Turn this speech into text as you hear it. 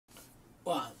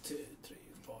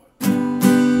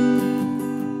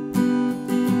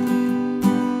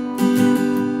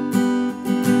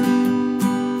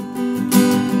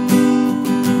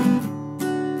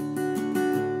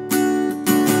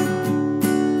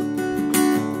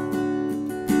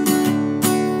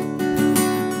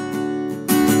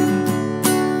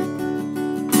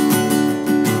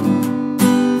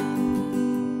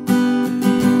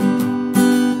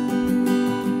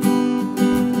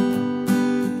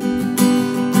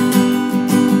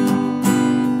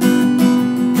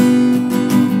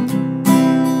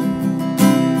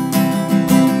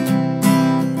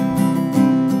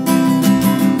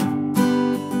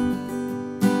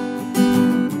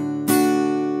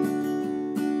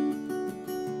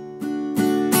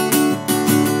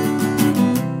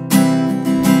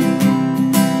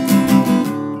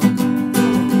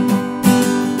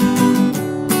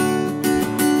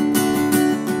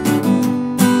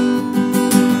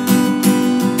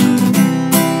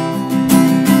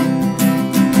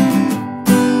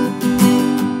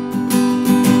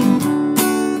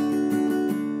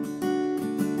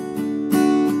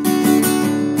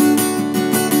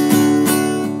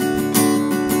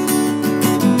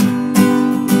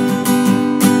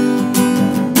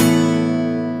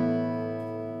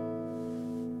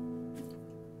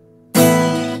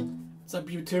What's up,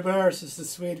 YouTubers? This is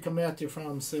Swede coming at you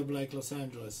from Silver Lake, Los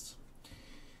Angeles.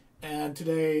 And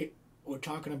today we're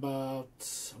talking about,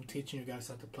 I'm teaching you guys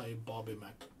how to play Bobby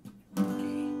McGee.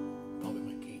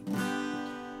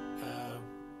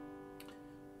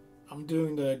 I'm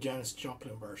doing the Janis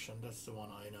Joplin version, that's the one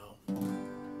I know.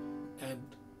 And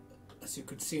as you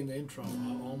could see in the intro,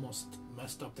 I almost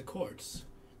messed up the chords.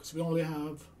 Because we only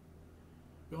have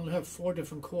 4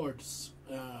 different chords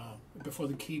before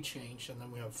the key change, and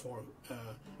then we have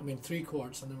 3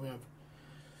 chords, and then we have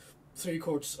 3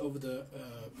 chords over the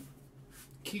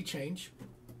key change.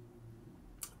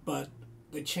 But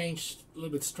they changed a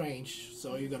little bit strange,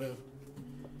 so you gotta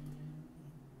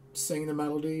sing the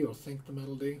melody or think the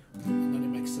melody, and then it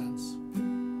makes sense.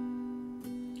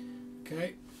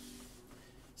 Okay,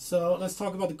 so let's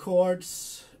talk about the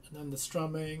chords, and then the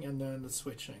strumming, and then the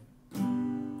switching.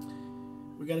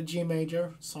 We got a G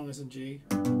major, song is in G.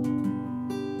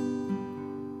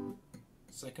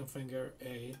 Second finger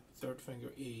A, third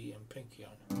finger E, and pinky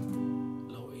on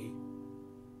low E.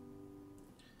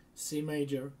 C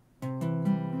major.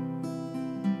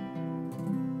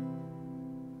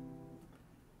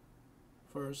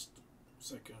 First,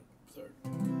 second, third.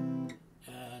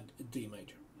 And D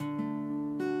major.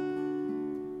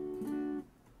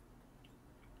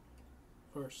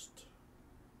 First,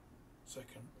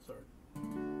 second, third.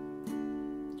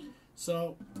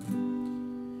 So,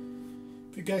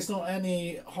 if you guys know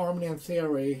any harmony and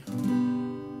theory,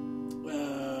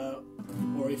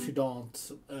 or if you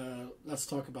don't, let's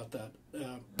talk about that.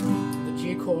 The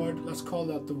G chord, let's call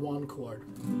that the 1 chord.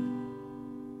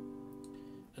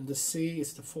 And the C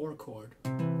is the 4 chord.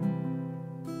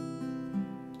 And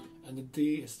the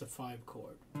D is the 5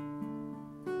 chord.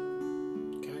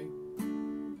 Okay?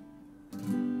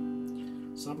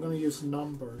 So I'm going to use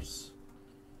numbers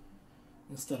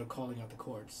instead of calling out the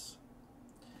chords.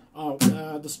 Oh,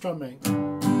 the strumming.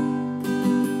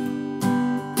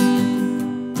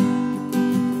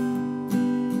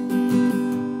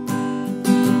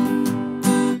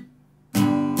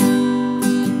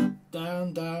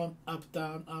 Down, down, up,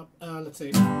 down, up. Let's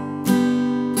see.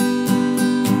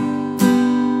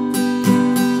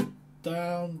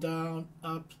 Down, down,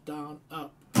 up, down,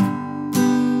 up.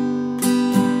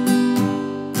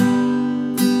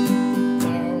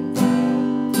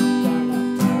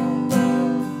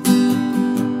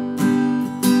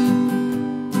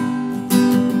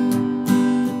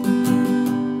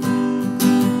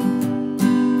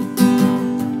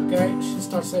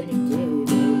 Start singing do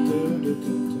do do do do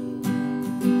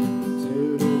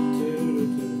do do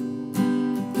do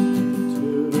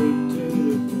do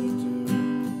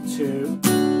do 2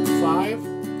 5,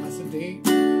 that's a D.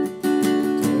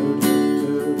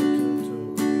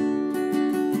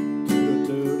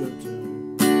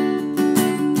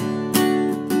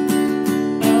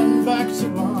 And back to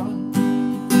 1.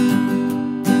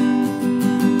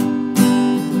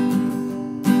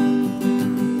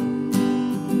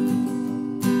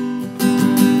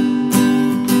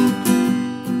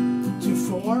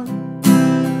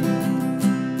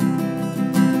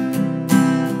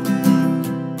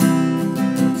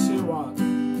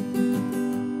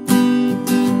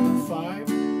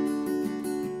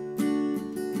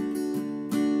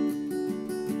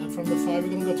 From the 5 we're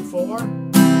going to go to 4.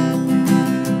 1,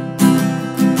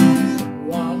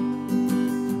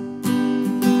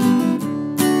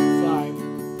 5.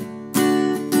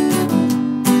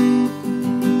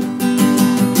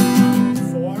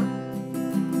 4.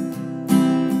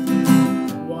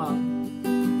 1,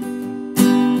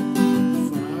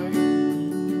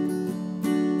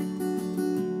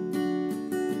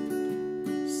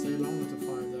 5. Stay along with the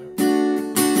 5 there.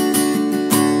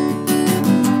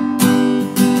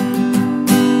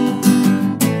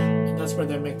 Where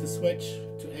they make the switch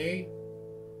to A.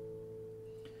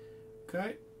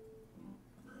 Okay.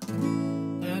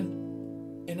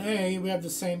 And in A we have the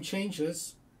same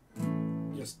changes,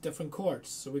 just different chords.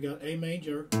 So we got A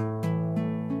major.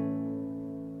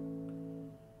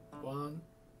 1,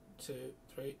 2,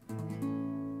 3.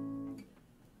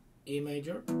 E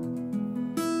major.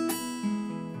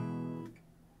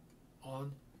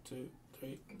 1, 2,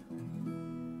 3.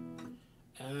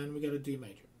 And we got a D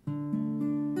major.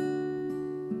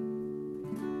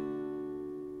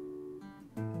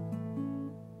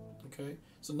 Okay,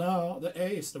 so now the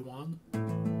A is the 1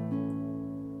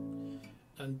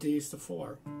 and D is the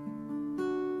 4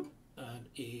 and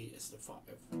E is the 5.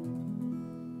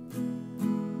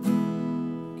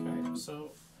 Okay,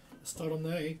 so let's start on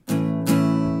the A.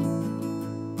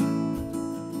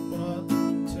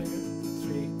 1, 2,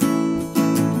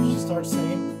 3. She starts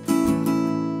singing.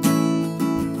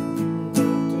 Do,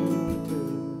 do, do,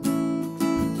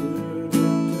 do,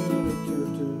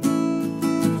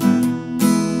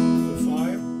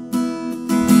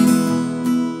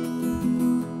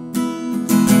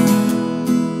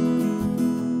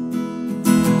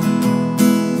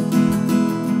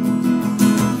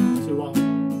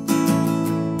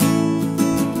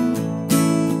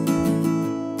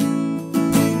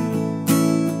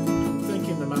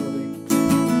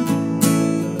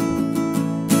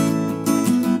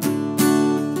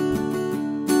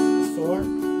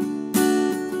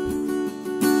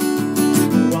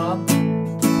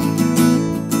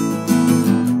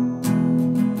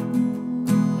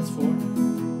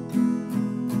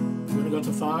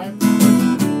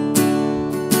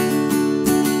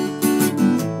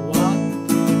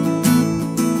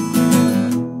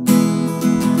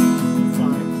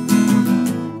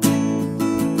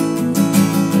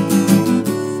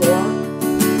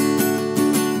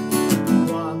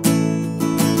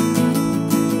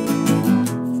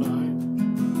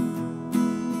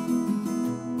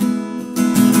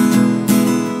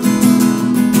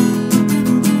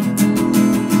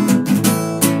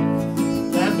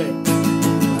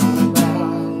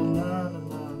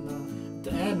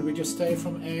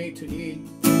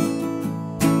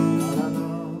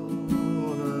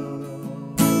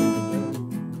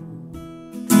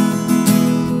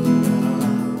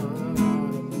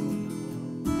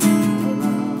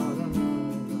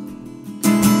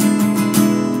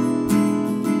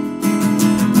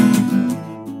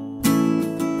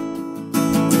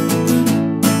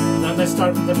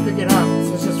 start to pick it up,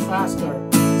 so it's just faster.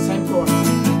 Same chord.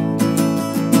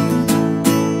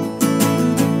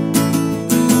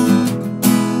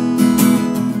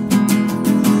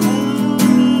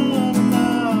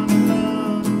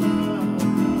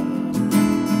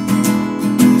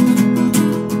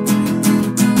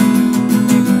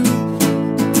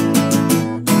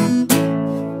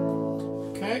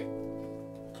 Okay,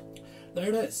 there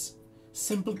it is.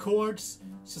 Simple chords.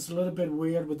 It's just a little bit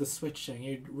weird with the switching.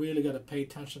 You really got to pay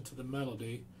attention to the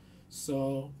melody.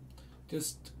 So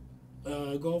just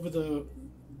go over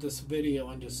this video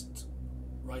and just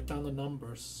write down the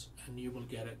numbers and you will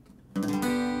get it.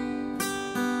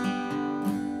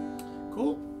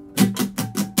 Cool.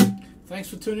 Thanks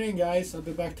for tuning in, guys. I'll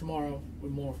be back tomorrow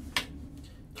with more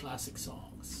classic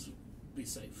songs. Be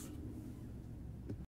safe.